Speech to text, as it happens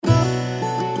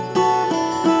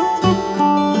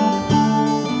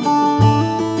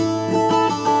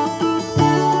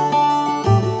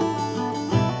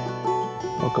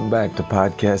back to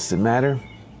Podcasts That Matter,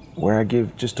 where I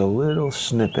give just a little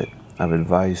snippet of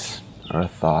advice or a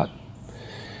thought.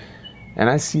 And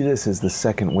I see this as the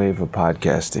second wave of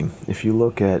podcasting. If you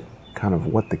look at kind of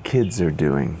what the kids are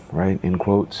doing, right, in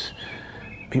quotes,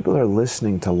 people are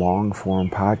listening to long-form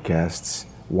podcasts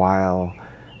while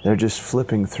they're just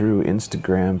flipping through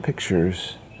Instagram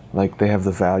pictures like they have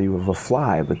the value of a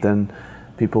fly, but then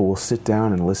people will sit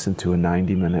down and listen to a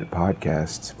 90-minute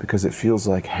podcast because it feels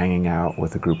like hanging out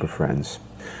with a group of friends.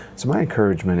 So my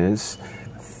encouragement is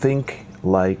think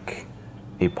like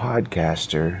a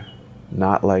podcaster,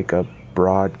 not like a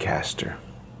broadcaster.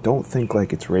 Don't think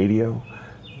like it's radio.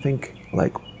 Think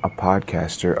like a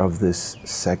podcaster of this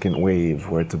second wave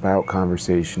where it's about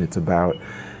conversation. It's about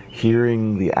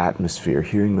hearing the atmosphere,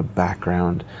 hearing the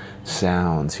background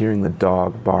sounds, hearing the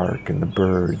dog bark and the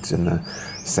birds and the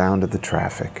sound of the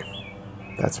traffic.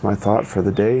 That's my thought for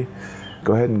the day.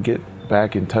 Go ahead and get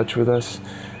back in touch with us.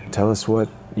 Tell us what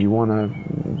you want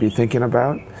to be thinking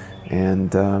about,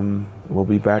 and we'll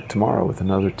be back tomorrow with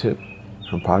another tip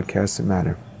from Podcasts That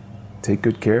Matter. Take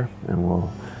good care, and we'll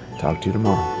talk to you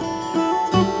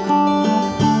tomorrow.